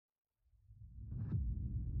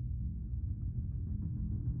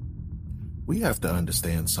we have to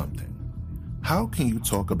understand something. How can you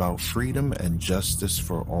talk about freedom and justice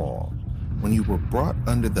for all when you were brought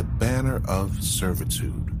under the banner of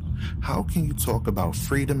servitude? How can you talk about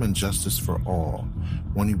freedom and justice for all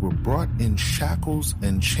when you were brought in shackles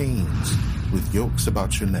and chains with yokes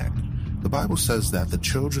about your neck? The Bible says that the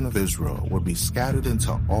children of Israel would be scattered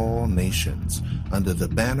into all nations under the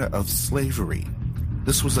banner of slavery.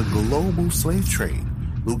 This was a global slave trade.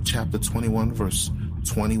 Luke chapter 21, verse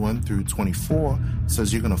 21 through 24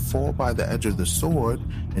 says you're going to fall by the edge of the sword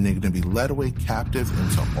and you're going to be led away captive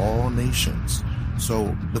into all nations.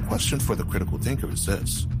 So the question for the critical thinker is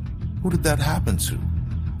this: who did that happen to?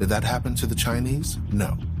 Did that happen to the Chinese?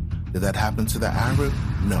 No. Did that happen to the Arab?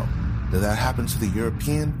 No. Did that happen to the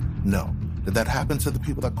European? No. Did that happen to the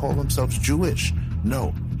people that call themselves Jewish? No.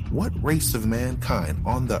 What race of mankind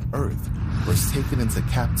on the earth was taken into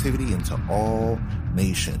captivity into all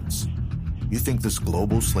nations? You think this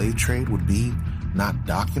global slave trade would be not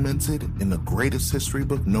documented in the greatest history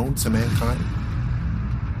book known to mankind?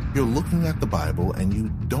 You're looking at the Bible and you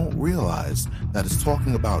don't realize that it's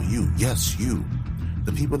talking about you. Yes, you.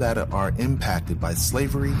 The people that are impacted by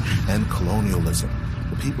slavery and colonialism.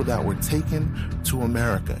 The people that were taken to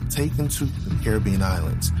America, taken to the Caribbean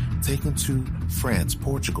islands, taken to France,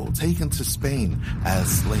 Portugal, taken to Spain as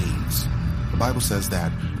slaves. The Bible says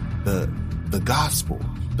that the gospel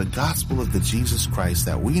of the Jesus Christ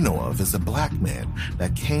that we know of is a black man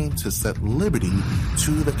that came to set liberty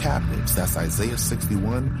to the captives. That's Isaiah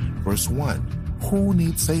 61, verse 1. Who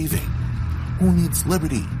needs saving? Who needs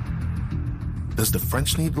liberty? Does the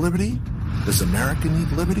French need liberty? Does America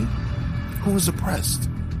need liberty? Who is oppressed?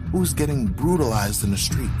 Who is getting brutalized in the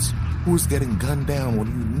streets? Who is getting gunned down when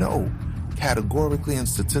you know categorically and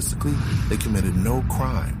statistically they committed no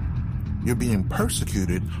crime? You're being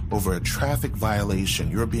persecuted over a traffic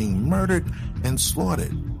violation. You're being murdered and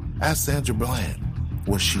slaughtered. Ask Sandra Bland,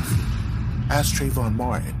 was she free? Ask Trayvon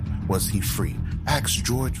Martin, was he free? Ask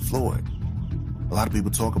George Floyd. A lot of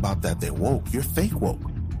people talk about that they're woke. You're fake woke.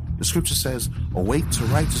 The scripture says, awake to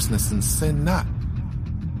righteousness and sin not.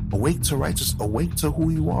 Awake to righteousness, awake to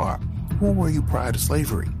who you are. Who were you prior to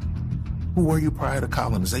slavery? Who were you prior to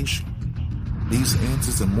colonization? These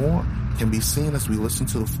answers and more can be seen as we listen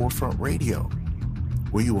to the Forefront Radio,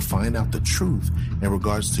 where you will find out the truth in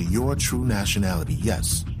regards to your true nationality.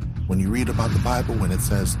 Yes, when you read about the Bible, when it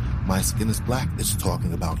says, my skin is black, it's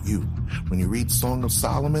talking about you. When you read Song of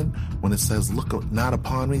Solomon, when it says, look not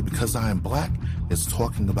upon me because I am black, it's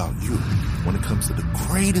talking about you. When it comes to the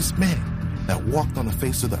greatest man that walked on the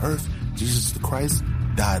face of the earth, Jesus the Christ,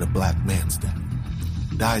 died a black man's death.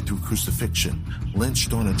 Died through crucifixion,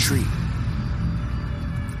 lynched on a tree.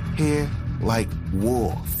 Hair like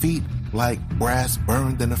wool, feet like brass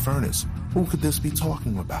burned in a furnace. Who could this be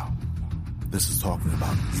talking about? This is talking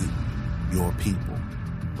about you, your people,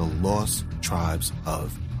 the lost tribes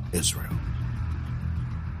of Israel.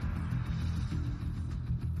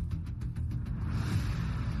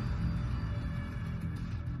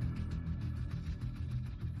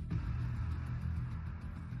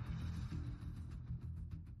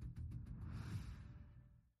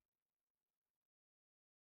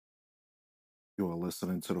 You are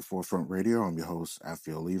listening to the Forefront Radio. I'm your host,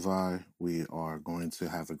 Afiel Levi. We are going to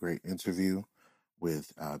have a great interview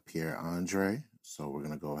with Pierre Andre. So we're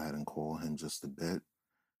going to go ahead and call him just a bit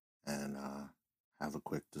and have a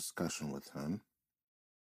quick discussion with him.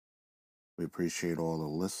 We appreciate all the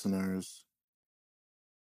listeners.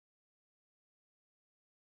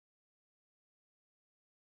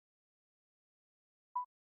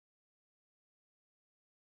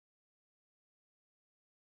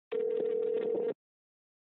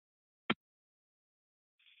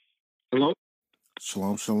 Hello?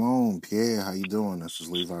 Shalom, shalom. Pierre, how you doing? This is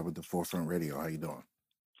Levi with the Forefront Radio. How you doing?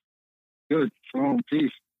 Good. Shalom.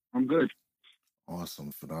 Peace. I'm good.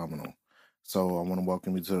 Awesome. Phenomenal. So I want to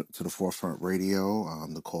welcome you to the Forefront Radio.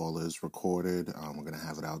 The call is recorded. We're going to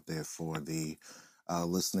have it out there for the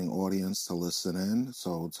listening audience to listen in.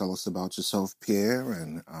 So tell us about yourself, Pierre,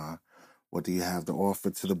 and what do you have to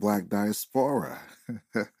offer to the Black diaspora?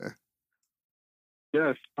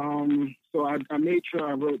 Yes. So I made sure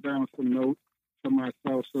I wrote down some notes for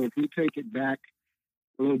myself. So if we take it back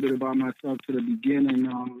a little bit about myself to the beginning,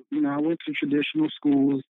 I went to traditional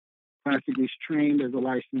schools, classically trained as a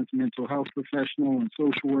licensed mental health professional and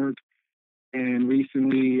social work. And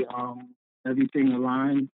recently, everything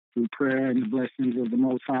aligned through prayer and the blessings of the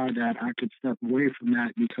Most High that I could step away from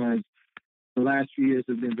that, because the last few years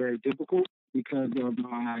have been very difficult because of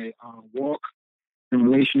my walk and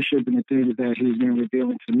relationship and the things that he's been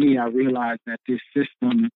revealing to me. I realized that this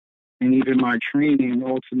system and even my training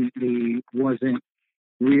ultimately wasn't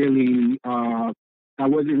really, I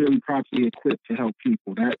wasn't really properly equipped to help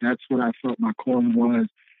people. That's what I felt my calling was.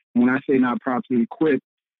 And when I say not properly equipped,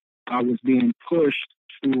 I was being pushed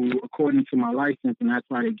to, according to my license, and that's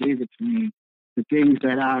why they gave it to me. The things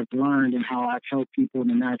that I've learned and how I've helped people in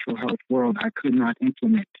the natural health world, I could not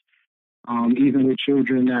implement. Even with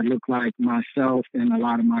children that look like myself and a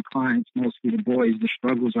lot of my clients, mostly the boys, the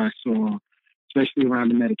struggles I saw, especially around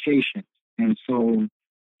the medication. And so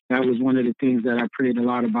that was one of the things that I prayed a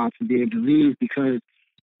lot about to be able to leave, because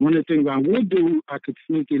one of the things I would do, I could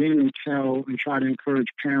sneak it in and tell and try to encourage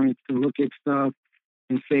parents to look at stuff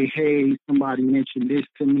and say, hey, somebody mentioned this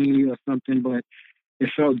to me or something, but it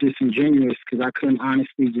felt disingenuous because I couldn't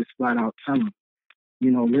honestly just flat out tell them,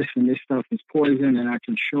 listen, this stuff is poison and I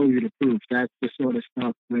can show you the proof. That's the sort of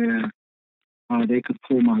stuff where they could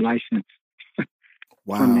pull my license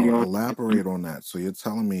from the Wow, yard. elaborate on that. So you're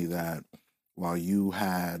telling me that while you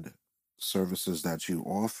had services that you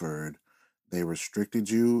offered, they restricted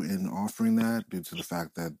you in offering that due to the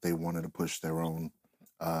fact that they wanted to push their own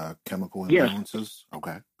chemical Yes, imbalances?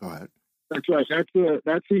 Okay, go ahead. that's right.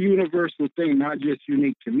 That's a universal thing, not just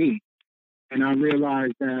unique to me. And I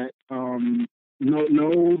realized that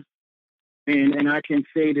no, and I can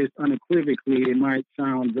say this unequivocally. It might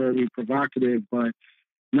sound very provocative, but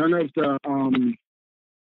none of the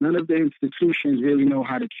none of the institutions really know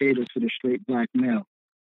how to cater to the straight black male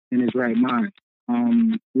in his right mind.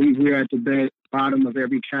 We're at the bottom of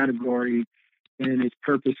every category, and it's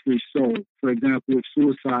purposely so. For example, with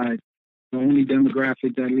suicide, the only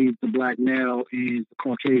demographic that leaves the black male is the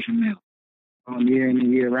Caucasian male, year in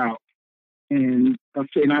and year out. And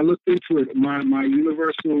I looked into it. My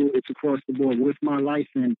universal, it's across the board. With my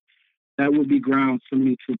license, that would be grounds for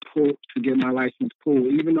me to get my license pulled.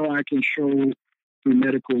 Even though I can show through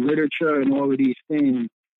medical literature and all of these things,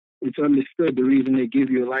 it's understood the reason they give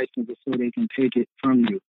you a license is so they can take it from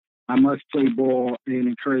you. I must play ball and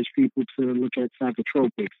encourage people to look at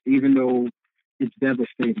psychotropics, even though it's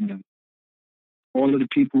devastating them. All of the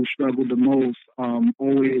people who struggle the most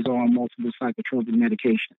always are on multiple psychotropic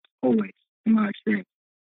medications, always, in my experience.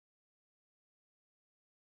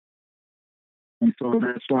 And so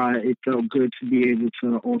that's why it felt good to be able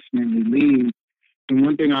to ultimately leave. And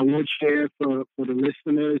one thing I would share for the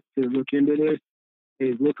listeners to look into this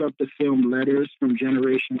is look up the film Letters from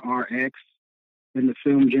Generation RX and the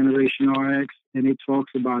film Generation RX, and it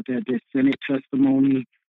talks about that, there's Senate testimony.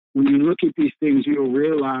 When you look at these things, you'll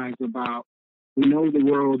realize we know the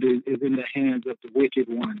world is in the hands of the wicked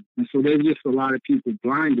one. And so there's just a lot of people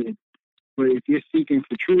blinded. But if you're seeking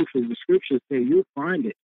for truth, as the scriptures say, you'll find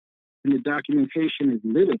it. And the documentation is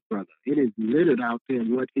littered, brother. It is littered out there,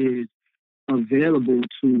 what is available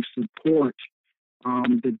to support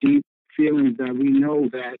the deep feelings that we know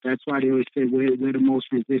that. That's why they always say we're the most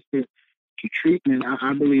resistant to treatment.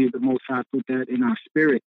 I believe the Most High put that in our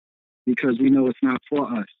spirit because we know it's not for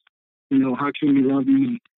us. How can you love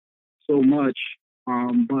me so much,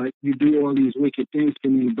 but you do all these wicked things to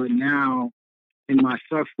me, but now in my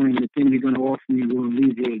suffering, the thing you're going to offer me will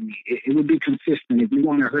alleviate me. It would be consistent. If you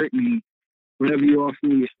want to hurt me, whatever you offer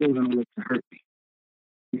me, you're still going to look to hurt me,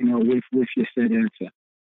 with your said answer.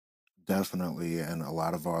 Definitely. And a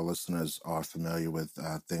lot of our listeners are familiar with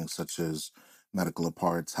things such as medical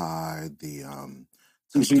apartheid, the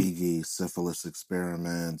Tuskegee syphilis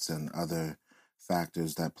experiments, and other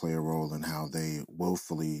factors that play a role in how they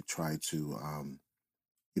willfully try to,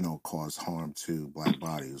 cause harm to Black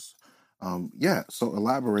bodies. Yeah. So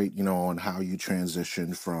elaborate, on how you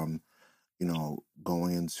transitioned from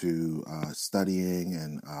going into studying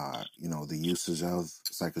and, the usage of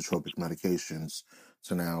psychotropic medications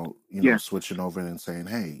to now, Yeah. switching over and saying,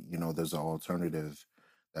 hey, there's an alternative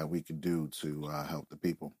that we could do to help the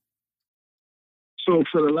people. So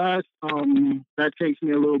for the last, that takes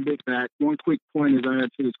me a little bit back. One quick point as I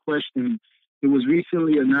answer this question. It was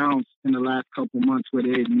recently announced in the last couple months where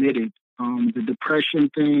they admitted the depression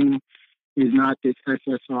thing is not this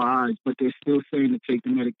SSRIs, but they're still saying to take the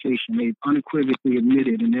medication. They've unequivocally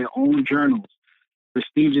admitted in their own journals.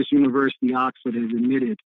 Prestigious University, Oxford, has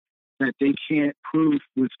admitted that they can't prove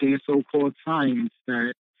with their so-called science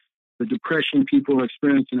that the depression people are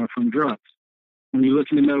experiencing are from drugs. When you look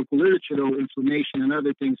in the medical literature, though, inflammation and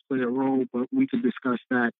other things play a role, but we could discuss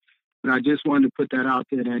that. But I just wanted to put that out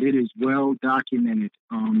there that it is well documented.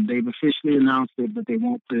 They've officially announced it, but they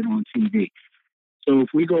won't put it on TV. So if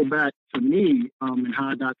we go back to me and how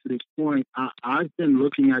I got to this point, I've been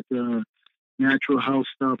looking at the natural health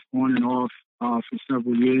stuff on and off for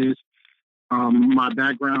several years. My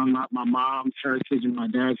background, my mom's heritage and my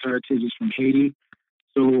dad's heritage is from Haiti.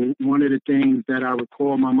 So one of the things that I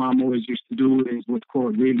recall my mom always used to do is what's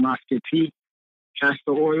called read muscat tea.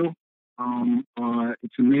 castor oil.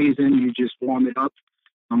 It's amazing. You just warm it up.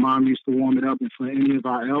 My mom used to warm it up, and for any of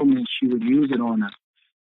our ailments, she would use it on us.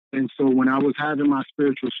 And so when I was having my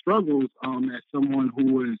spiritual struggles, as someone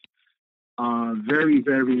who was very,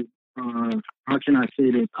 very, how can I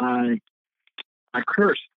say this? I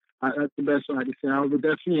cursed. That's the best way I can say. I was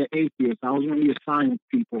definitely an atheist. I was one of your science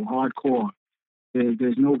people, hardcore.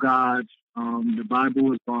 There's no God. The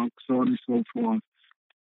Bible is bunk, so on and so forth.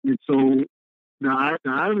 And so the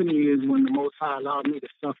irony is when the Most High allowed me to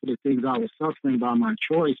suffer the things I was suffering by my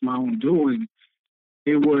choice, my own doing,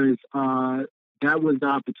 it was that was the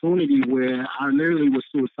opportunity where I literally was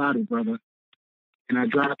suicidal, brother. And I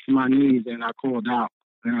dropped to my knees and I called out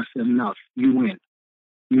and I said, enough, you win.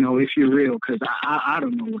 If you're real, because I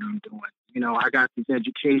don't know what I'm doing. I got this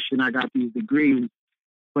education, I got these degrees,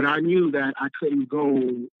 but I knew that I couldn't go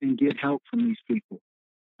and get help from these people.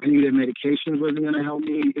 I knew that medications wasn't going to help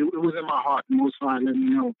me. It was in my heart. Most High let me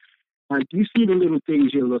know. Like, you see the little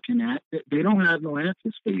things you're looking at, they don't have no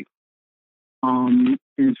answers for you.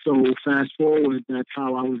 And so fast forward, that's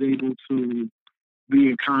how I was able to be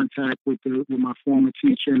in contact with my former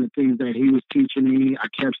teacher and the things that he was teaching me. I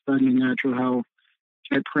kept studying natural health,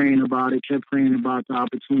 kept praying about it, kept praying about the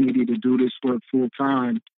opportunity to do this work full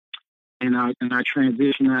time. And I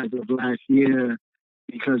transitioned as of last year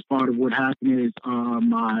because part of what happened is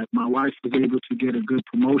my wife was able to get a good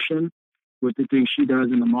promotion with the things she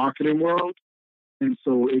does in the marketing world. And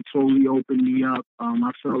so it totally opened me up.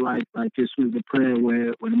 I felt like this was the prayer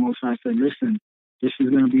where the Most High said, listen, this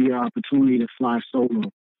is going to be your opportunity to fly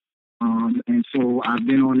solo. And so I've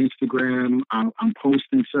been on Instagram. I'm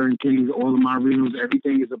posting certain things. All of my reels,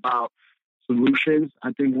 everything is about solutions.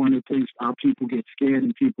 I think one of the things our people get scared,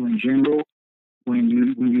 and people in general, when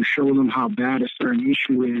you show them how bad a certain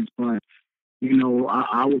issue is, but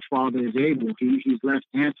our Father is able. He's left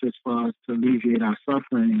answers for us to alleviate our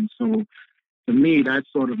suffering. And so, to me, that's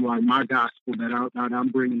sort of like my gospel that I'm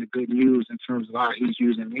bringing the good news in terms of how He's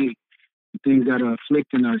using me. The things that are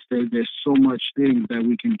afflicting us, there's so much things that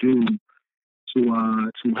we can do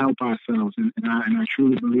to help ourselves, and I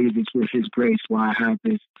truly believe it's with His grace why I have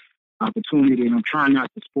this opportunity. And I'm trying not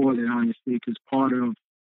to spoil it, honestly, because part of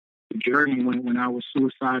the journey when I was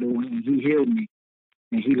suicidal and He healed me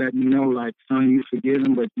and He let me know, like, son, you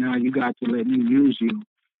forgiven, but now you got to let me use you.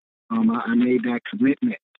 I made that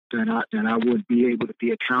commitment that I would be able to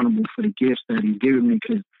be accountable for the gifts that He's given me,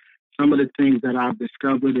 because some of the things that I've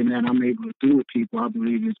discovered and that I'm able to do with people, I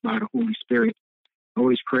believe is by the Holy Spirit. I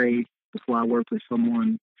always pray before I work with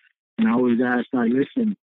someone, and I always ask, like,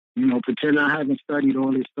 listen, pretend I haven't studied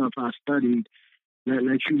all this stuff I studied.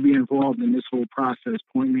 Let you be involved in this whole process.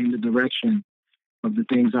 Point me in the direction of the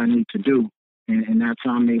things I need to do. And that's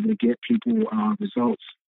how I'm able to get people results.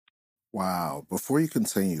 Wow. Before you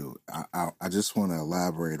continue, I just want to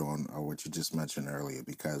elaborate on what you just mentioned earlier,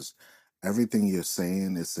 because everything you're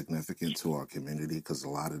saying is significant to our community, because a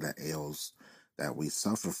lot of the ails that we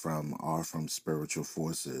suffer from are from spiritual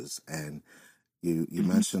forces. And you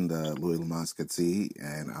mentioned Louis Lamoscati,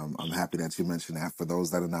 and I'm happy that you mentioned that. For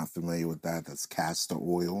those that are not familiar with that, that's castor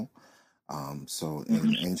oil. So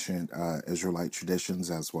in ancient Israelite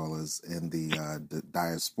traditions, as well as in the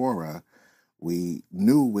diaspora, we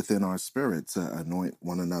knew within our spirit to anoint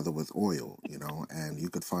one another with oil, and you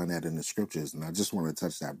could find that in the scriptures. And I just want to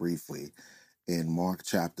touch that briefly. In Mark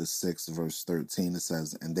chapter 6, verse 13, it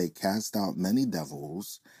says, and they cast out many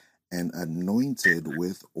devils and anointed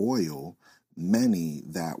with oil many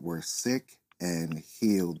that were sick and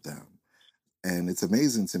healed them. And it's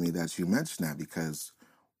amazing to me that you mentioned that, because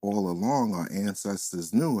all along our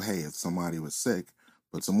ancestors knew, hey, if somebody was sick,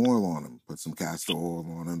 put some oil on them, put some castor oil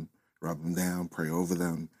on them, rub them down, pray over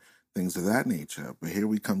them, things of that nature. But here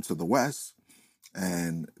we come to the West,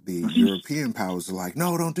 and the European powers are like,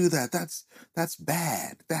 no, don't do that. That's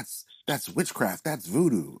bad. That's witchcraft. That's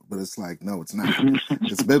voodoo. But it's like, no, it's not.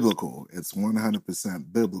 It's biblical. It's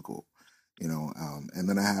 100% biblical. And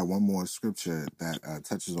then I have one more scripture that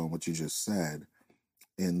touches on what you just said.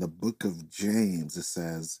 In the book of James, it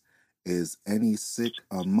says, is any sick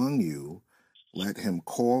among you? Let him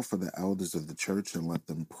call for the elders of the church and let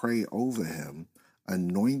them pray over him,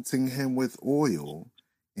 anointing him with oil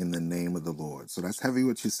in the name of the Lord. So that's heavy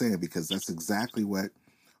what you're saying, because that's exactly what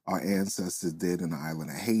our ancestors did in the island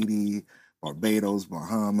of Haiti, Barbados,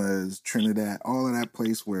 Bahamas, Trinidad, all of that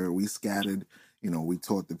place where we scattered. We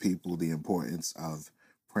taught the people the importance of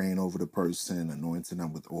praying over the person, anointing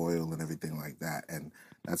them with oil and everything like that. And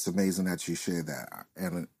that's amazing that you share that.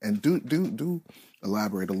 And do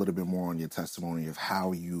elaborate a little bit more on your testimony of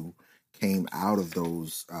how you came out of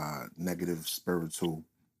those negative spiritual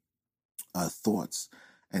thoughts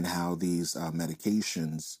and how these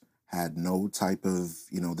medications had no type of,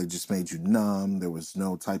 they just made you numb. There was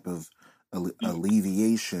no type of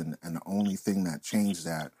alleviation. And the only thing that changed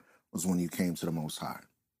that was when you came to the Most High.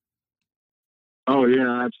 Oh,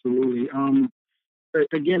 yeah, absolutely.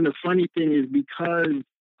 Again, the funny thing is because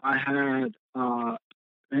I had,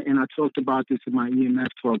 and I talked about this in my EMF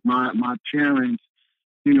talk, my parents,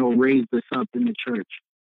 raised us up in the church.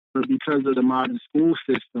 But because of the modern school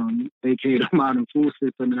system, aka the modern school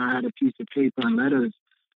system, and I had a piece of paper and letters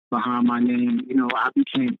behind my name, I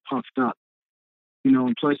became puffed up.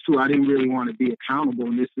 And plus too, I didn't really want to be accountable.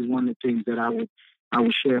 And this is one of the things that I would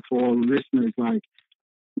share for all the listeners. Like,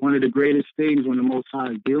 one of the greatest things when the Most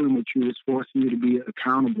High is dealing with you is forcing you to be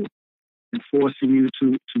accountable and forcing you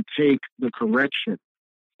to take the correction.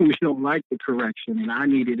 We don't like the correction, and I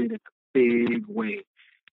needed it in a big way.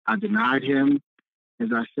 I denied him.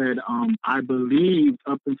 As I said, I believed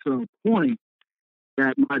up until a point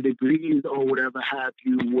that my degrees or whatever have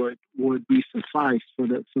you would be suffice for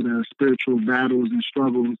the spiritual battles and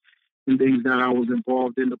struggles and things that I was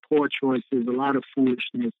involved in, the poor choices, a lot of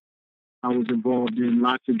foolishness I was involved in,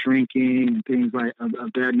 lots of drinking and things like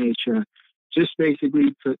of that nature, just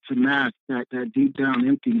basically to mask that deep down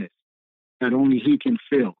emptiness that only he can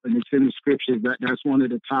fill. And it's in the scriptures that's one of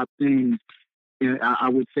the top things I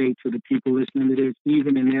would say to the people listening to this.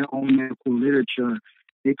 Even in their own medical literature,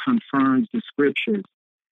 it confirms the scriptures.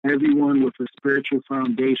 Everyone with a spiritual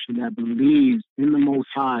foundation that believes in the Most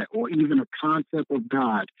High or even a concept of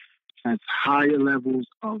God has higher levels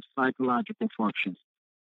of psychological functions,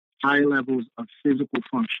 higher levels of physical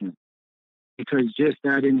function. Because just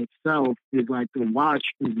that in itself is like the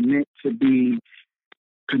watch is meant to be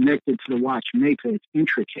connected to the watchmaker. It's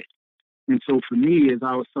intricate. And so for me, as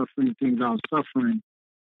I was suffering the things I was suffering,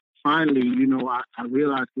 finally, I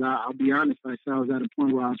realized that I'll be honest, I was at a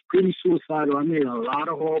point where I was pretty suicidal. I made a lot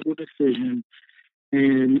of horrible decisions.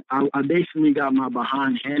 And I basically got my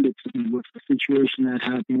behind handed to me with the situation that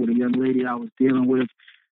happened with a young lady I was dealing with.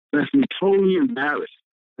 Left me totally embarrassed.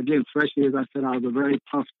 Again, freshly, as I said, I was a very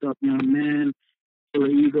puffed up young man, full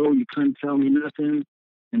of ego. You couldn't tell me nothing.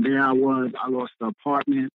 And there I was. I lost the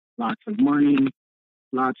apartment, lots of money,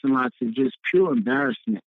 lots and lots of just pure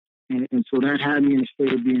embarrassment. And so that had me in a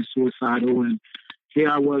state of being suicidal. And here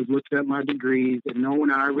I was looking at my degrees and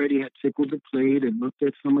knowing I already had tickled the plate and looked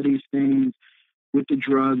at some of these things with the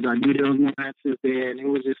drugs. I knew there was no answers there. And it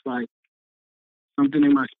was just like something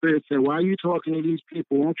in my spirit said, why are you talking to these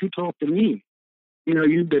people? Won't you talk to me?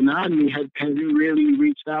 You denied me. Have you really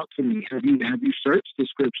reached out to me? Have you searched the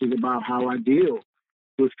scriptures about how I deal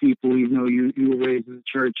with people, even though you were raised in the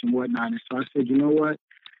church and whatnot? And so I said, you know what?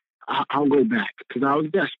 I'll go back, because I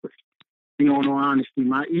was desperate. In all honesty,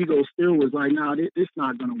 my ego still was like, no, this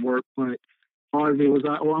not going to work. But part of it was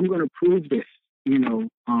like, oh, I'm going to prove this, because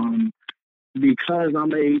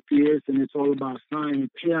I'm an atheist and it's all about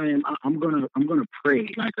science. Here I am. I'm gonna pray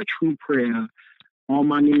like a true prayer, on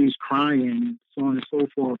my knees, crying, so on and so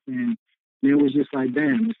forth. And it was just like,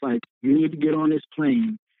 damn, it's like, you need to get on this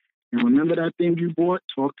plane and remember that thing you bought.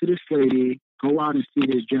 Talk to this lady. Go out and see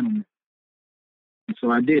this gentleman. And so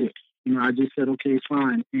I did it. I just said, okay,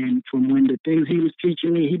 fine. And from when the things he was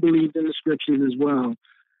teaching me, he believed in the scriptures as well.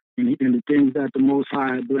 And the things that the Most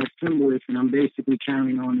High had blessed him with, and I'm basically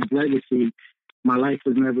carrying on his legacy, my life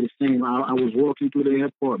was never the same. I was walking through the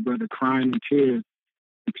airport, brother, crying in tears.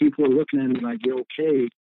 And people were looking at me like, you're okay.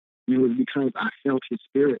 And it was because I felt his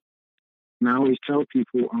spirit. And I always tell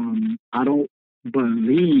people, I don't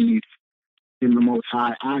believe in the Most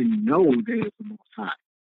High. I know there is the Most High.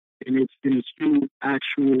 And it's through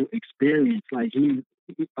actual experience. Like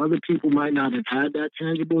other people might not have had that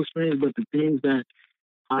tangible experience, but the things that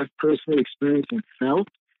I've personally experienced and felt,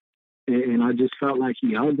 and I just felt like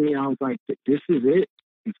he hugged me. I was like, this is it.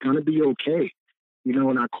 It's going to be okay.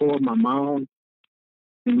 And I called my mom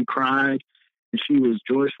and we cried, and she was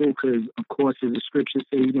joyful because, of course, as the scriptures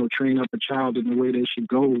say, train up a child in the way they should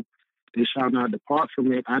go. They shall not depart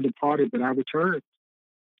from it. I departed, but I returned.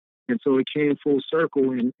 And so it came full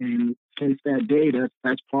circle, and since that day,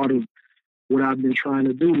 that's part of what I've been trying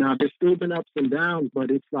to do. Now, there's still been ups and downs, but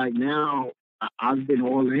it's like now I've been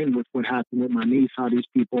all in with what happened with my niece, how these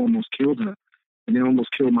people almost killed her. And they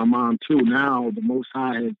almost killed my mom, too. Now, the Most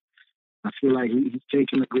High I feel like he's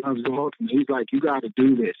taking the gloves off, and he's like, you got to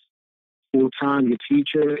do this. Full time, your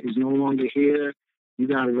teacher is no longer here. You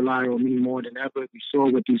got to rely on me more than ever. You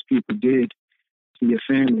saw what these people did to your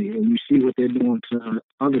family, and you see what they're doing to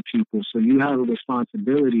other people. So you have a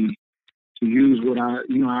responsibility to use what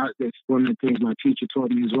it's one of the things my teacher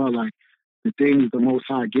taught me as well. Like, the things the Most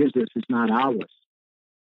High gives us is not ours.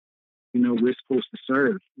 We're supposed to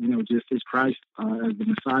serve, just as Christ as the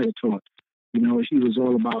Messiah taught. You know, he was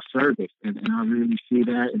all about service, and I really see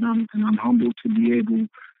that, and I'm humbled to be able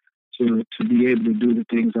to do the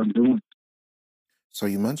things I'm doing. So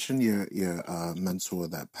you mentioned your mentor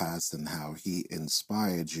that passed and how he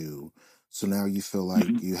inspired you. So now you feel like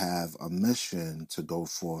Mm-hmm. you have a mission to go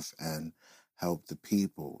forth and help the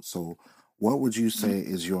people. So what would you say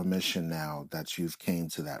is your mission now that you've came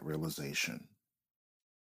to that realization?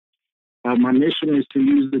 My mission is to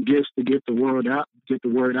use the gifts to get the word out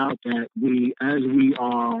that as we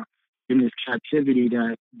are in this captivity,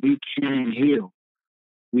 that we can heal.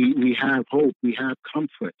 We have hope. We have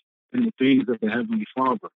comfort in the things of the Heavenly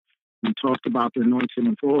Father. We talked about the anointing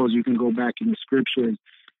of oils. You can go back in the scriptures.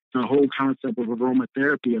 The whole concept of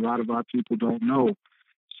aromatherapy, a lot of our people don't know.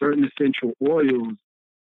 Certain essential oils,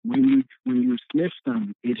 when you sniff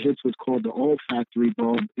them, it hits what's called the olfactory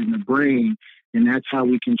bulb in the brain, and that's how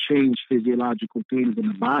we can change physiological things in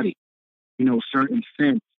the body. You know, certain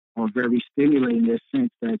scents are very stimulating. There's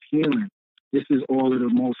scents that's healing. This is all of the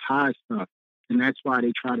most high stuff, and that's why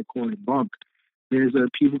they try to call it bunk.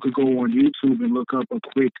 People could go on YouTube and look up a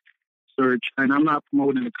quick search, and I'm not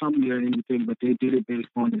promoting the company or anything, but they did it based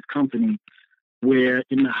on this company, where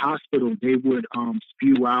in the hospital they would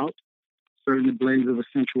spew out certain blends of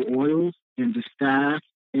essential oils, and the staff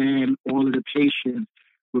and all of the patients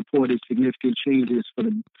reported significant changes for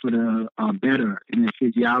the better in their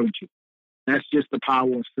physiology. That's just the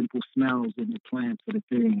power of simple smells and the plants for the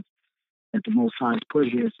things that the Most High has put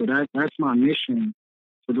here. So that's my mission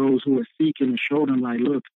for those who are seeking to show them, like,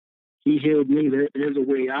 look, he healed me. There's a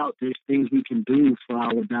way out. There's things we can do for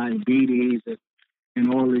our diabetes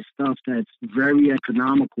and all this stuff that's very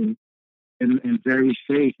economical and very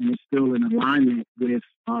safe, and it's still in alignment with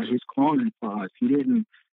his calling for us. He didn't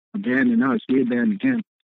abandon us. We abandoned him.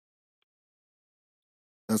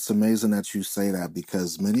 That's amazing that you say that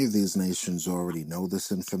because many of these nations already know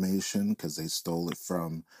this information because they stole it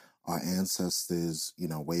from our ancestors,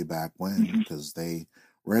 way back when, Mm-hmm. because they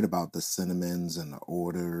read about the cinnamons and the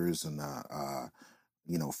odors and the,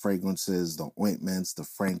 fragrances, the ointments, the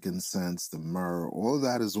frankincense, the myrrh, all of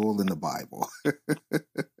that is all in the Bible.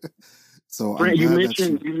 So I'm Frank, glad that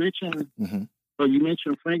you. Mhm. you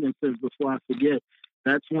mentioned frankincense. Before I forget,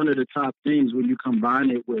 that's one of the top things when you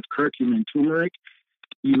combine it with curcumin, turmeric.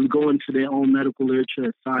 You go into their own medical literature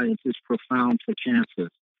of science. It's profound for cancer.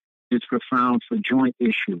 It's profound for joint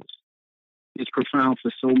issues. It's profound for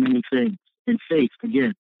so many things. And faith,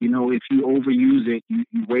 again, if you overuse it, you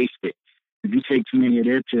waste it. If you take too many of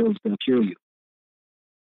their pills, they'll kill you.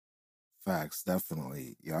 Facts,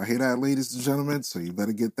 definitely. Y'all hear that, ladies and gentlemen? So you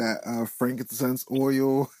better get that frankincense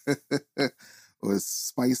oil or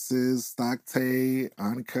spices, stocktay,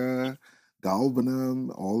 anka,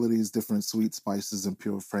 galbanum, all of these different sweet spices and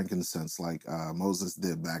pure frankincense like Moses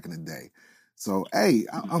did back in the day. So, hey,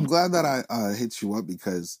 I'm glad that I hit you up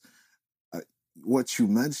because uh, what you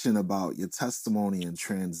mentioned about your testimony and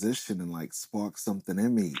transition and like sparked something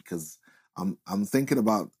in me because I'm thinking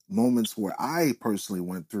about moments where I personally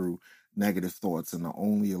went through negative thoughts and the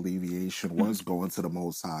only alleviation was going to the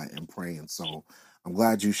Most High and praying. So I'm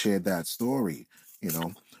glad you shared that story.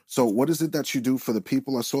 So what is it that you do for the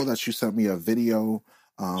people? I saw that you sent me a video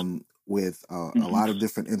with a Mm-hmm. lot of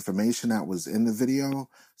different information that was in the video.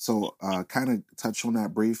 So kind of touch on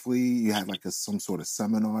that briefly. You had like some sort of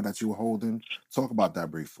seminar that you were holding. Talk about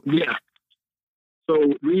that briefly. Yeah.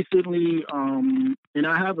 So recently, and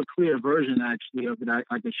I have a clear version actually of it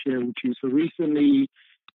I can share with you. So recently,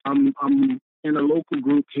 I'm in a local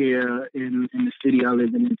group here in the city I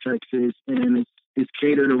live in Texas, and it's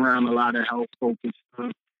catered around a lot of health focused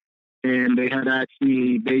stuff. And they had asked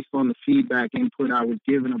me, based on the feedback input I was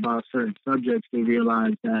given about certain subjects, they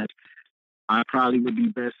realized that I probably would be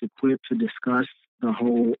best equipped to discuss the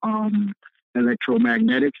whole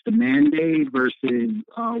electromagnetics, the mandate versus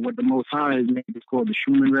what the Most High has made is called the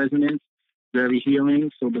Schumann resonance, very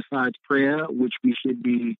healing. So besides prayer, which we should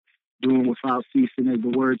be doing without ceasing, as the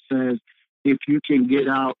word says, if you can get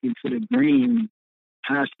out into the green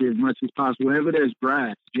pasture as much as possible, wherever there's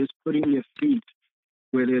grass, just putting your feet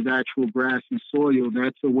where there's actual grass and soil,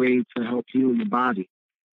 that's a way to help heal your body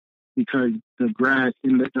because the grass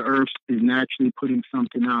in the earth is naturally putting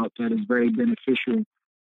something out that is very beneficial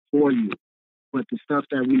for you. But the stuff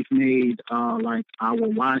that we've made, like our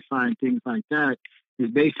Wi-Fi and things like that, is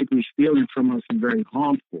basically stealing from us and very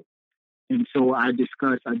harmful. And so I did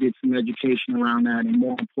some education around that, and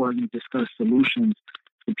more importantly, discussed solutions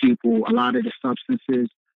for people. A lot of the substances,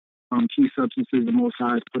 key substances the Most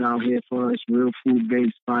High has put out here for us, real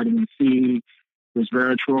food-based vitamin C,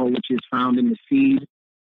 resveratrol, which is found in the seed,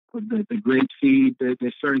 the grape seed. There's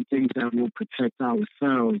certain things that will protect our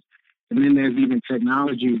cells And then there's even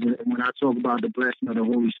technologies. And when I talk about the blessing of the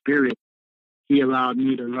Holy Spirit, he allowed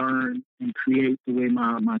me to learn and create the way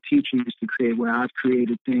my teacher used to create, where I've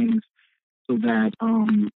created things so that,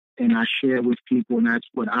 and I share with people, and that's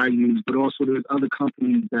what I use. But also there's other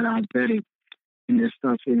companies that I've vetted, and their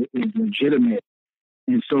stuff is legitimate.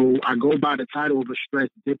 And so I go by the title of a stress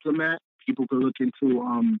diplomat. People can look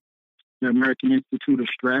into the American Institute of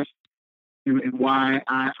Stress, and why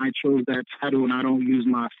I chose that title, and I don't use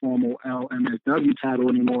my formal LMSW title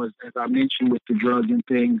anymore. As I mentioned with the drugs and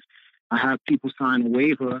things, I have people sign a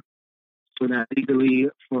waiver so that legally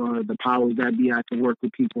for the powers that be, I can work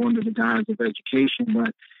with people under the guise of education.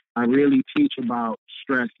 But I really teach about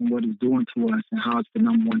stress and what it's doing to us and how it's the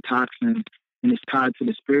number one toxin, and it's tied to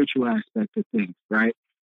the spiritual aspect of things, right?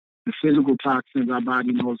 The physical toxins our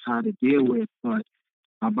body knows how to deal with, but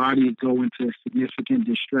our bodies go into significant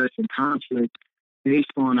distress and conflict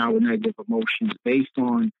based on our negative emotions, based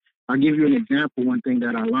on, I'll give you an example, one thing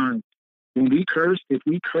that I learned. When we curse, if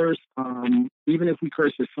we curse, even if we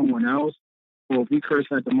curse at someone else, or if we curse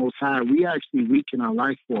at the Most High, we actually weaken our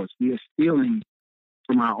life force. We are stealing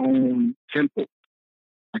from our own temple.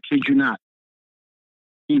 I kid you not.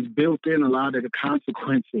 He's built in a lot of the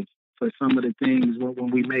consequences for some of the things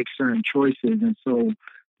when we make certain choices. And so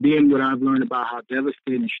being what I've learned about how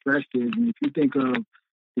devastating stress is, and if you think of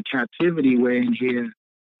the captivity we're in here,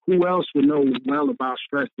 who else would know well about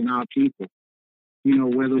stress than our people? You know,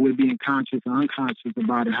 whether we're being conscious or unconscious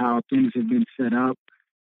about it, how things have been set up,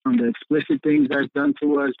 from the explicit things that's done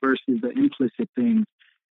to us versus the implicit things.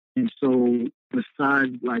 And so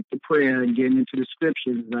besides like the prayer and getting into the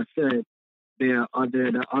scriptures, as I said, there are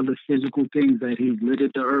the other physical things that he's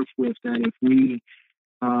littered the earth with, that if we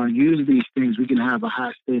use these things, we can have a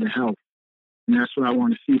high state of health. And that's what I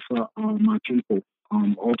want to see for my people,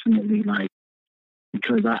 ultimately, like,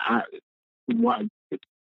 because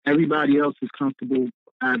everybody else is comfortable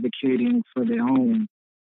advocating for their own.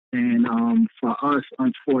 And for us,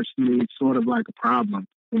 unfortunately, it's sort of like a problem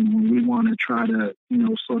when we want to try to,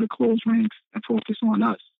 sort of close ranks and focus on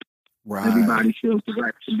us. Right. Everybody feels the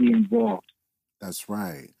right to be involved. That's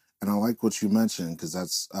right. And I like what you mentioned, because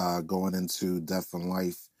that's going into death and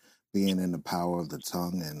life, being in the power of the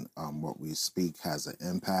tongue, and what we speak has an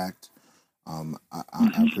impact.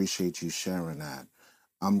 I appreciate you sharing that.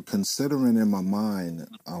 I'm considering in my mind,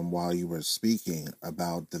 while you were speaking,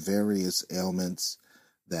 about the various ailments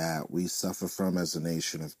that we suffer from as a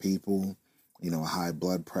nation of people, high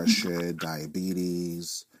blood pressure,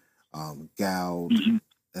 diabetes, gout,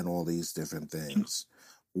 and all these different things.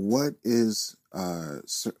 What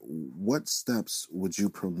steps would you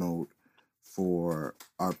promote for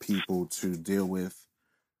our people to deal with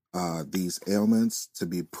these ailments, to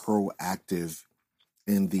be proactive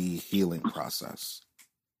in the healing process?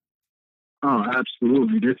 Oh,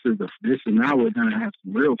 absolutely. This is now we're gonna have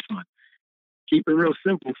some real fun. Keep it real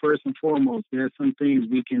simple. First and foremost, there's some things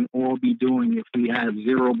we can all be doing if we have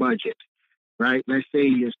zero budget, right? Let's say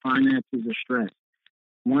your finances are stressed.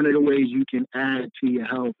 One of the ways you can add to your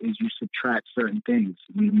health is you subtract certain things.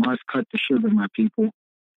 We must cut the sugar, my people.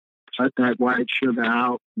 Cut that white sugar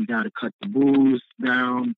out. We got to cut the booze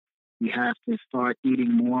down. We have to start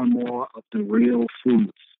eating more and more of the real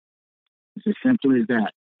foods. It's as simple as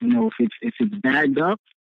that. If it's bagged up,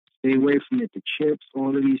 stay away from it. The chips,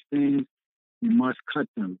 all of these things, you must cut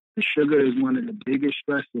them. The sugar is one of the biggest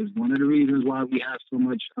stressors. One of the reasons why we have so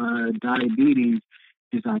much diabetes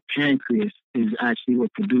is our pancreas is actually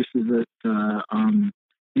what produces the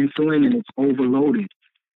insulin, and it's overloaded.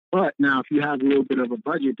 But now, if you have a little bit of a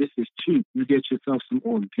budget, this is cheap. You get yourself some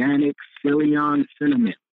organic Ceylon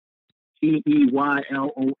cinnamon, Ceylon,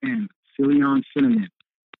 Ceylon cinnamon.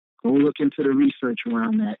 Go look into the research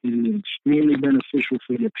around that. It is extremely beneficial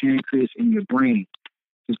for your pancreas and your brain.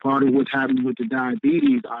 Because part of what's happening with the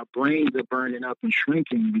diabetes, our brains are burning up and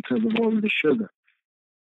shrinking because of all of the sugar.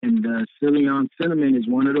 And the Ceylon cinnamon is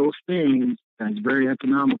one of those things that's very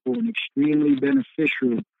economical and extremely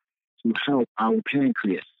beneficial to help our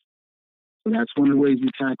pancreas. So that's one of the ways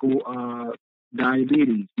we tackle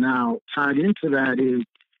diabetes. Now, tied into that is,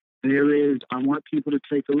 I want people to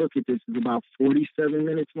take a look at this. It's about 47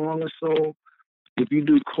 minutes long or so. If you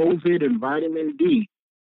do COVID and vitamin D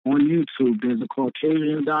on YouTube, there's a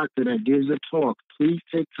Caucasian doctor that gives a talk. Please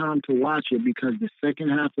take time to watch it, because the second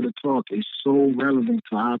half of the talk is so relevant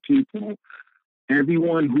to our people.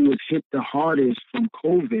 Everyone who was hit the hardest from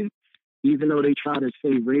COVID, even though they try to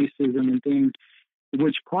say racism and things,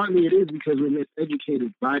 which partly it is because we're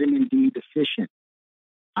miseducated, vitamin D deficient.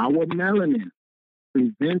 Our melanin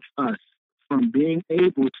prevents us from being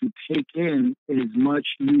able to take in as much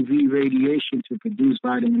UV radiation to produce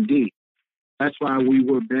vitamin D. That's why we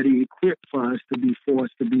were better equipped for us to be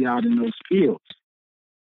forced to be out in those fields.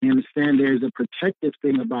 You understand there's a protective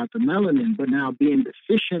thing about the melanin, but now being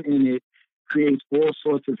deficient in it creates all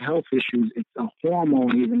sorts of health issues. It's a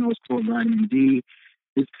hormone, even though it's called vitamin D.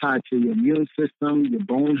 It's tied to your immune system, your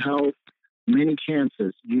bone health, many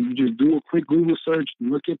cancers. You just do a quick Google search,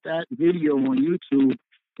 look at that video on YouTube,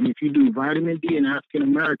 and if you do vitamin D in African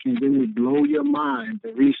Americans, it will blow your mind,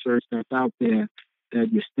 the research that's out there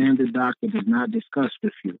that your standard doctor does not discuss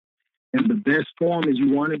with you. And the best form is you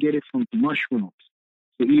want to get it from mushrooms.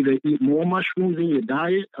 So either eat more mushrooms in your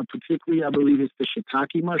diet, particularly I believe it's the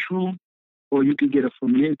shiitake mushroom, or you could get a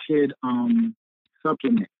fermented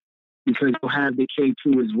supplement because you'll have the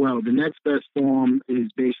K2 as well. The next best form is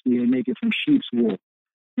basically they make it from sheep's wool,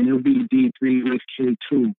 and it'll be D3 with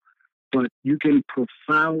K2. But you can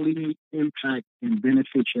profoundly impact and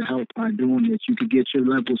benefit your health by doing this. You could get your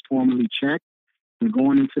levels formally checked. We're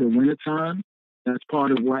going into the wintertime. That's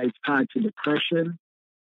part of why it's tied to depression,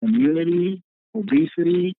 immunity,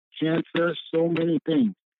 obesity, cancer, so many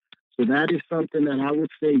things. So that is something that I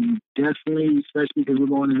would say you definitely, especially because we're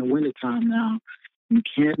going in the wintertime now, you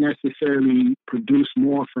can't necessarily produce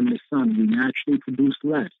more from the sun. We naturally produce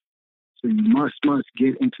less. So you must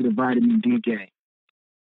get into the vitamin D game.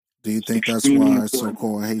 Do you think that's why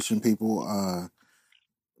so-called Haitian people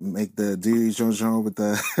make the dirigeon with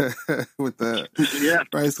the with the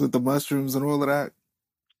rice with the mushrooms and all of that?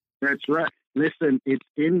 That's right. Listen, it's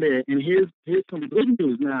in there. And here's some good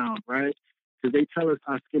news now, right? Because they tell us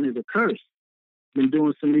our skin is a curse. Been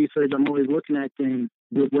doing some research. I'm always looking at things.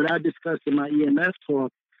 What I discussed in my EMF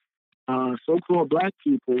talk, so-called black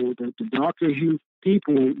people, the darker hue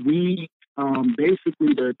people, we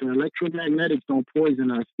basically the electromagnetics don't poison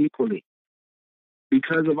us equally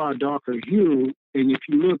because of our darker hue. And if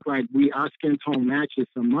you look like our skin tone matches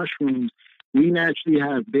some mushrooms, we naturally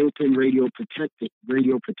have built-in radio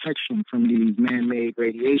protection from these man-made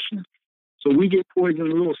radiations. So we get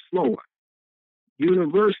poisoned a little slower.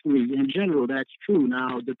 Universally, in general, that's true.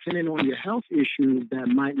 Now, depending on your health issues, that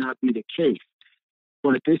might not be the case.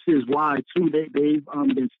 But this is why, too, they've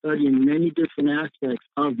been studying many different aspects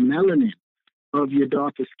of melanin, of your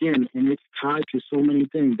darker skin, and it's tied to so many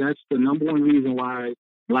things. That's the number one reason why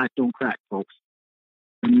black don't crack, folks.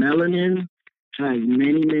 The melanin has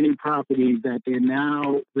many, many properties that they're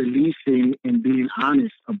now releasing and being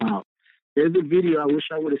honest about. There's a video, I wish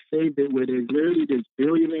I would have saved it, where there's literally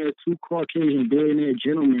this two Caucasian billionaire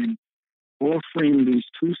gentlemen offering these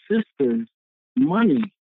two sisters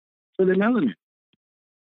money for the melanin.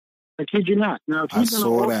 I kid you not. Now, if I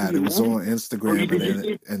saw that. It was on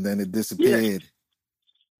Instagram, and then it disappeared.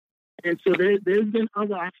 Yeah. And so there's been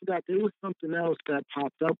other, I forgot, there was something else that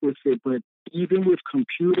popped up with it, but even with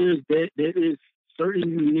computers, there is certain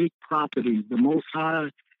unique properties. The Most High,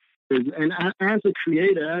 and as a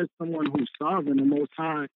creator, as someone who's sovereign, the Most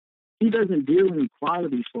High, he doesn't deal in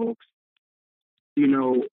equality, folks. You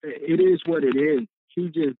know, it is what it is. He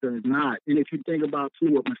just does not. And if you think about,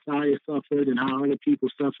 too, what Messiah suffered and how other people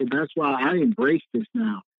suffered, that's why I embrace this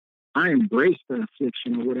now. I embrace the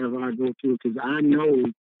affliction or whatever I go through because I know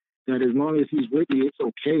that as long as he's with me, it's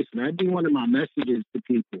okay. So that'd be one of my messages to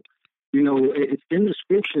people. You know, it's in the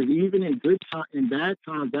scriptures, even in good time, in bad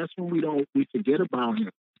times, that's when we forget about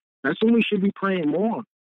him. That's when we should be praying more,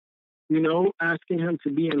 you know, asking him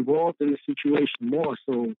to be involved in the situation more.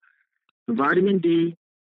 So the vitamin D,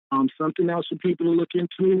 something else for people to look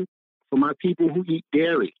into, for my people who eat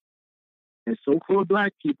dairy, and so-called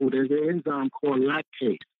black people, there's an enzyme called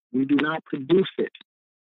lactase. We do not produce it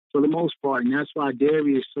for the most part, and that's why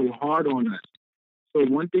dairy is so hard on us. So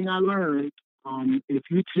one thing I learned, if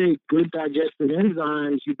you take good digestive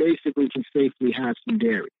enzymes, you basically can safely have some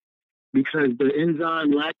dairy. Because the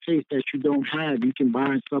enzyme lactase that you don't have, you can buy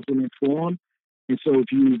in supplement form. And so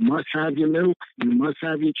if you must have your milk, you must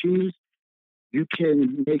have your cheese, you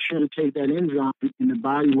can make sure to take that enzyme and the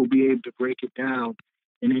body will be able to break it down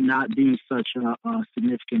and it not be such a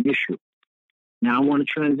significant issue. Now I want to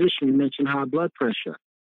transition. You mentioned high blood pressure.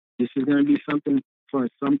 This is going to be something for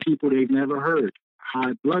some people they've never heard.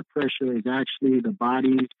 High blood pressure is actually the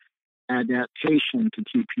body's adaptation to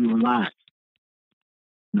keep you alive.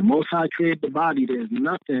 The Most High created the body. There's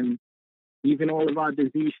nothing, even all of our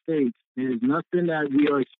disease states, there's nothing that we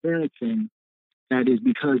are experiencing that is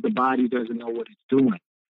because the body doesn't know what it's doing.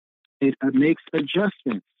 It makes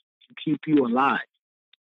adjustments to keep you alive.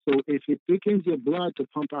 So if it thickens your blood to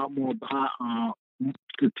pump out more,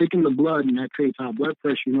 to thicken the blood and that creates high blood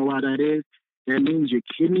pressure, you know why that is? That means your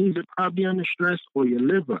kidneys are probably under stress or your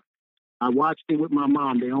liver. I watched it with my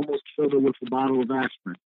mom. They almost killed her with a bottle of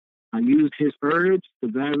aspirin. I used his herbs, the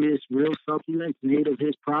various real supplements made of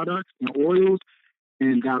his products and oils,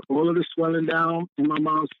 and got all of the swelling down in my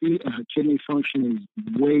mom's feet, and her kidney function is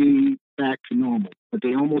way back to normal. But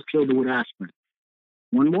they almost killed her with aspirin.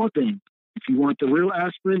 One more thing. If you want the real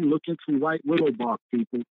aspirin, look into white willow bark,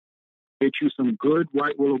 people. Get you some good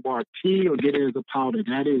white willow bark tea or get it as a powder.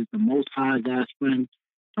 That is the most highest aspirin.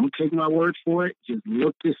 Don't take my word for it. Just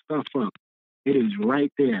look this stuff up. It is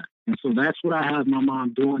right there. And so that's what I have my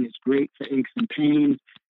mom doing. It's great for aches and pains,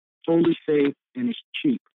 totally safe, and it's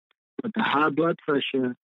cheap. But the high blood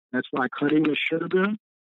pressure, that's why cutting the sugar,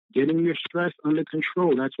 getting your stress under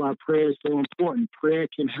control, that's why prayer is so important. Prayer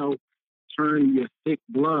can help turn your thick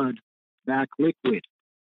blood back liquid.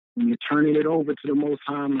 When you're turning it over to the Most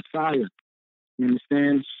High Messiah, you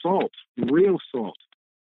understand? Salt, real salt.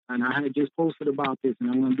 And I had just posted about this,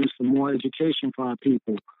 and I'm going to do some more education for our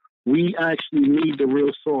people. We actually need the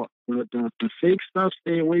real salt. The fake stuff,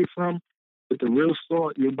 stay away from, but the real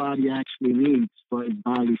salt your body actually needs for its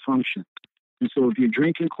bodily function. And so if you're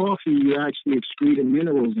drinking coffee, you're actually excreting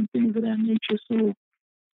minerals and things of that nature. So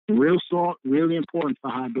the real salt, really important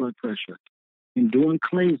for high blood pressure. And doing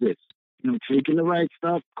cleanses, taking the right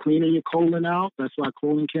stuff, cleaning your colon out. That's why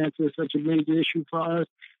colon cancer is such a major issue for us.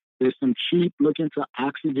 There's some cheap, look into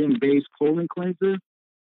oxygen-based colon cleansers.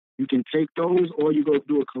 You can take those or you go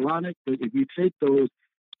do a colonic, but if you take those,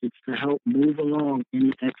 it's to help move along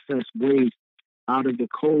any excess waste out of the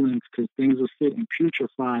colons because things will sit and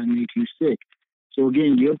putrefy and make you sick. So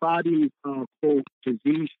again, your body's quote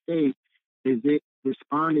disease state is it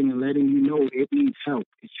responding and letting you know it needs help.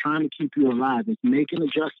 It's trying to keep you alive. It's making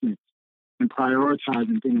adjustments and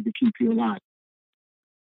prioritizing things to keep you alive.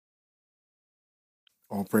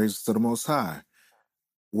 All praise to the Most High.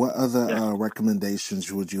 What other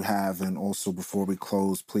recommendations would you have? And also, before we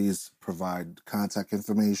close, please provide contact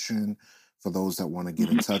information for those that want to get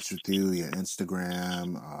in touch with you, your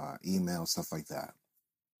Instagram, email, stuff like that.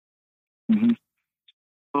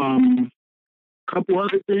 Couple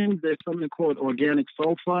other things. There's something called organic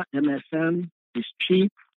sulfur, MSM. It's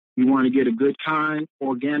cheap. You want to get a good kind.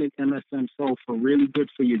 Organic MSM sulfur, really good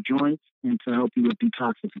for your joints and to help you with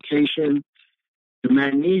detoxification. The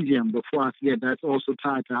magnesium, before I forget, that's also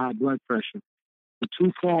tied to high blood pressure. The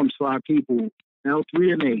two forms for our people,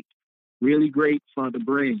 L-threonate, really great for the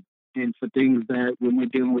brain and for things that when we're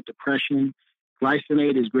dealing with depression.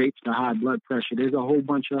 Glycinate is great for high blood pressure. There's a whole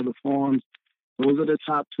bunch of other forms. Those are the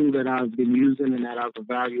top two that I've been using and that I've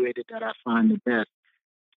evaluated that I find the best.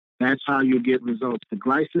 That's how you get results. The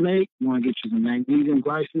glycinate, you want to get you some magnesium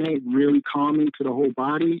glycinate, really calming to the whole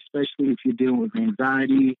body, especially if you're dealing with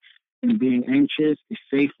anxiety and being anxious. It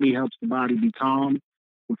safely helps the body be calm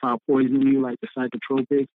without poisoning you like the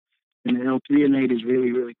psychotropics. And the L-threonate is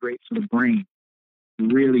really, really great for the brain.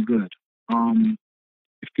 Really good.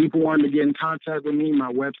 If people want to get in contact with me,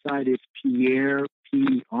 my website is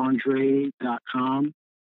pierrepandre.com.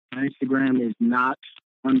 My Instagram is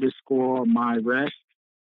not_my_rest.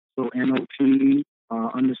 So NOT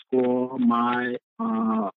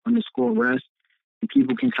 _my_rest. And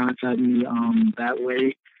people can contact me that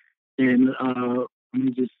way. And let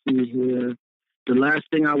me just see here. The last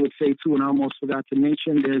thing I would say, too, and I almost forgot to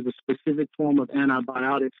mention, there's a specific form of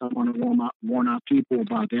antibiotics I want to warn our people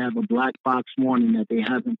about. They have a black box warning that they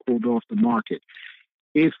haven't pulled off the market.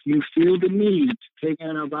 If you feel the need to take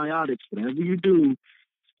antibiotics, whatever you do,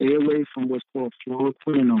 stay away from what's called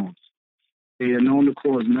fluoroquinones. They are known to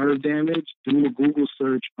cause nerve damage. Do a Google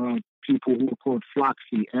search of people who are called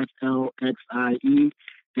Floxie, Flxie.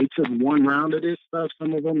 They took one round of this stuff,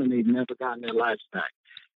 some of them, and they've never gotten their lives back.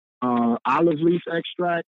 Olive leaf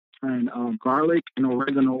extract and garlic and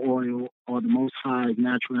oregano oil are the most high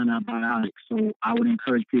natural antibiotics. So I would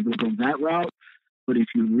encourage people to go that route. But if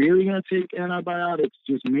you're really going to take antibiotics,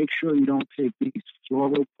 just make sure you don't take these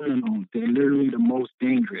fluoroquinones. They're literally the most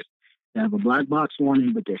dangerous. They have a black box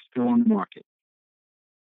warning, but they're still on the market.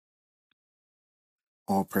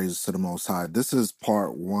 All praises to the Most High. This is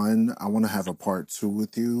part 1. I want to have a part 2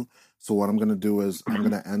 with you. So what I'm going to do is I'm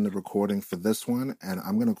going to end the recording for this one, and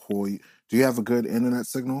I'm going to call you. Do you have a good internet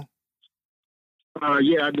signal?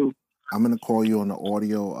 Yeah, I do. I'm going to call you on the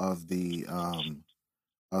audio of the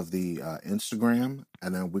Instagram,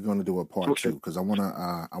 and then we're going to do a part 2 because I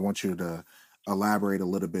want you to elaborate a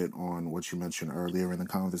little bit on what you mentioned earlier in the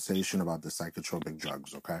conversation about the psychotropic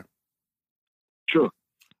drugs. Okay. Sure.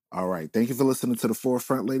 All right. Thank you for listening to The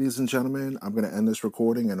Forefront, ladies and gentlemen. I'm going to end this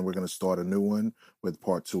recording, and we're going to start a new one with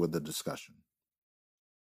part 2 of the discussion.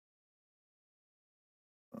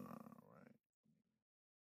 All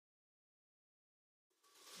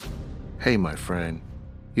right. Hey, my friend.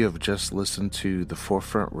 You have just listened to The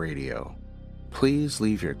Forefront Radio. Please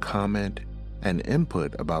leave your comment and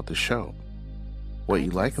input about the show, what you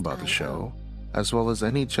like about the show, as well as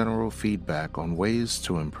any general feedback on ways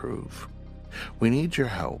to improve. We need your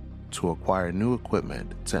help to acquire new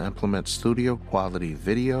equipment to implement studio quality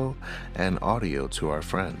video and audio to our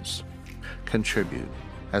friends. Contribute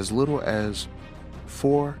as little as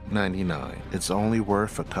 $4.99. It's only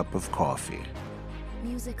worth a cup of coffee.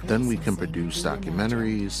 Then we can produce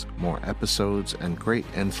documentaries, more episodes, and great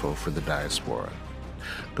info for the diaspora.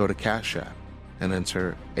 Go to Cash App and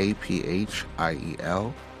enter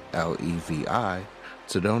APHIELLEVI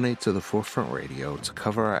to donate to the Forefront Radio to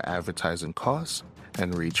cover our advertising costs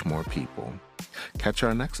and reach more people. Catch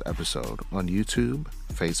our next episode on YouTube,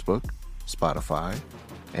 Facebook, Spotify,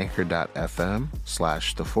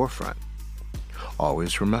 Anchor.fm/The Forefront.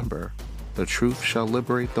 Always remember, the truth shall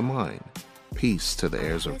liberate the mind. Peace to the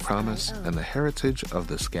heirs of promise and the heritage of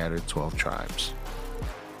the scattered 12 tribes.